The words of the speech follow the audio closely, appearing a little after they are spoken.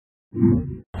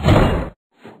I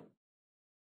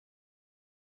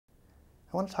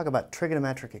want to talk about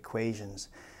trigonometric equations.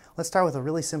 Let's start with a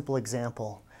really simple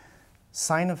example.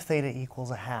 Sine of theta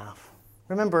equals a half.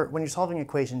 Remember, when you're solving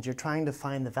equations, you're trying to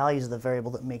find the values of the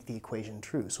variable that make the equation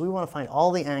true. So we want to find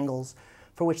all the angles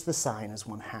for which the sine is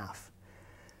 1/2.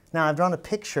 Now I've drawn a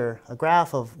picture, a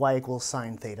graph of y equals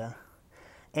sine theta,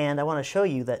 and I want to show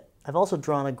you that I've also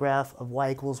drawn a graph of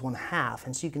y equals 1/2,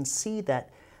 and so you can see that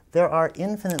there are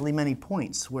infinitely many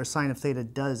points where sine of theta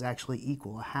does actually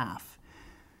equal a half.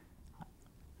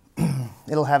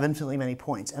 It'll have infinitely many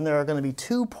points, and there are going to be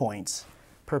 2 points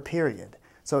per period.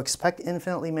 So expect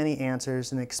infinitely many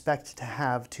answers and expect to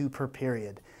have 2 per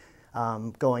period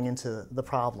going into the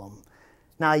problem.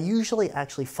 Now I usually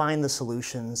actually find the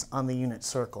solutions on the unit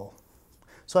circle.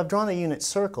 So I've drawn a unit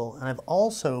circle, and I've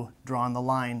also drawn the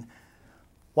line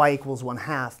y equals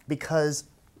 1/2 because,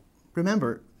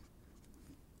 remember,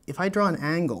 if I draw an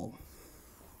angle,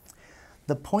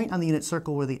 the point on the unit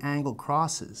circle where the angle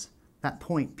crosses, that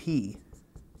point P,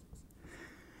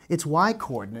 its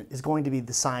y-coordinate is going to be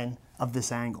the sine of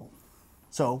this angle.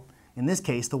 So in this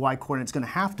case, the y-coordinate is going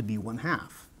to have to be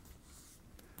 1/2.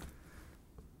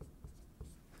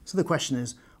 So the question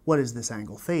is, what is this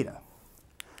angle theta?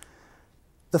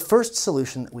 The first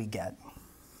solution that we get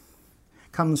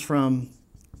comes from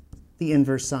the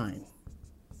inverse sine.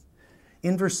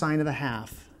 Inverse sine of a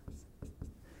half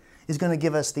is going to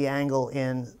give us the angle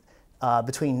in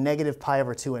between negative pi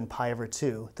over 2 and pi over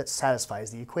 2 that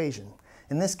satisfies the equation.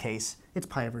 In this case, it's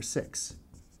pi over 6,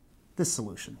 this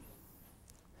solution.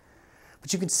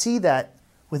 But you can see that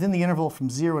within the interval from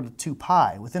 0 to 2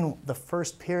 pi, within the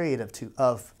first period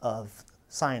of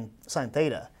sine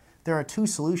theta, there are 2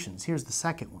 solutions. Here's the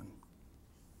second one.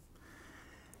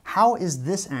 How is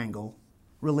this angle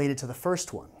related to the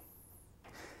first one?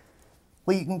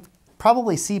 Well, you can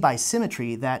probably see by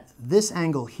symmetry that this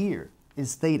angle here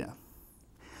is theta.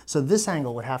 So this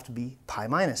angle would have to be pi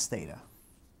minus theta,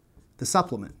 the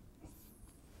supplement.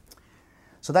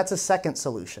 So that's a second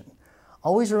solution.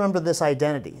 Always remember this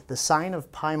identity. The sine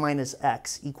of pi minus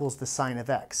x equals the sine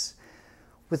of x.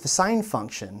 With the sine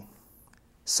function,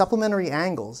 supplementary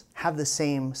angles have the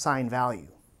same sine value.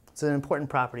 It's an important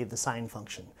property of the sine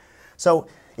function. So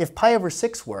if pi over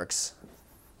 6 works,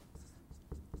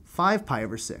 5 pi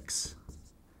over 6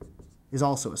 is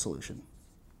also a solution,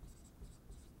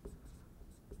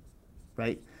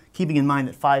 right? Keeping in mind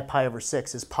that 5 pi over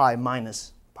 6 is pi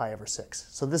minus pi over 6.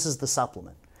 So this is the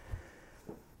supplement.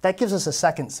 That gives us a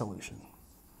second solution.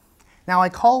 Now I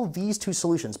call these 2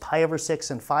 solutions, pi over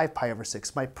 6 and 5 pi over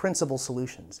 6, my principal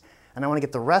solutions. And I want to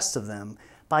get the rest of them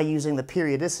by using the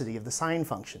periodicity of the sine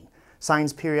function.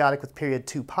 Sine's periodic with period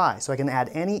 2 pi, so I can add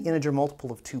any integer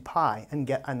multiple of 2 pi and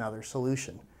get another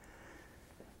solution.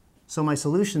 So my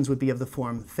solutions would be of the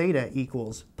form theta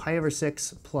equals pi over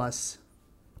 6 plus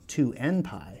 2n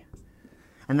pi,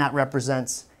 and that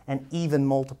represents an even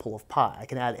multiple of pi. I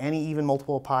can add any even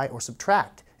multiple of pi or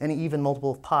subtract any even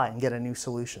multiple of pi and get a new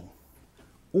solution.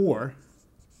 Or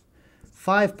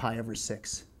 5 pi over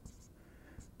 6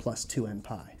 plus 2n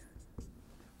pi.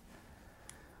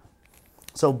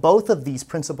 So both of these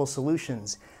principal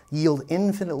solutions yield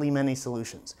infinitely many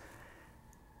solutions.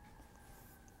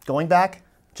 Going back,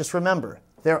 just remember,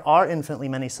 there are infinitely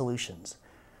many solutions.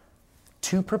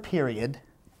 2 per period,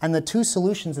 and the 2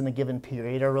 solutions in a given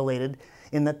period are related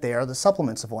in that they are the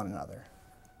supplements of one another.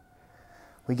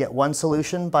 We get one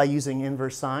solution by using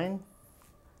inverse sine.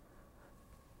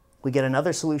 We get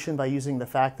another solution by using the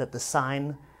fact that the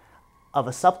sine of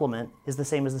a supplement is the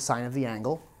same as the sine of the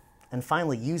angle. And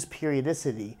finally, use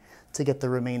periodicity to get the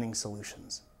remaining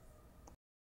solutions.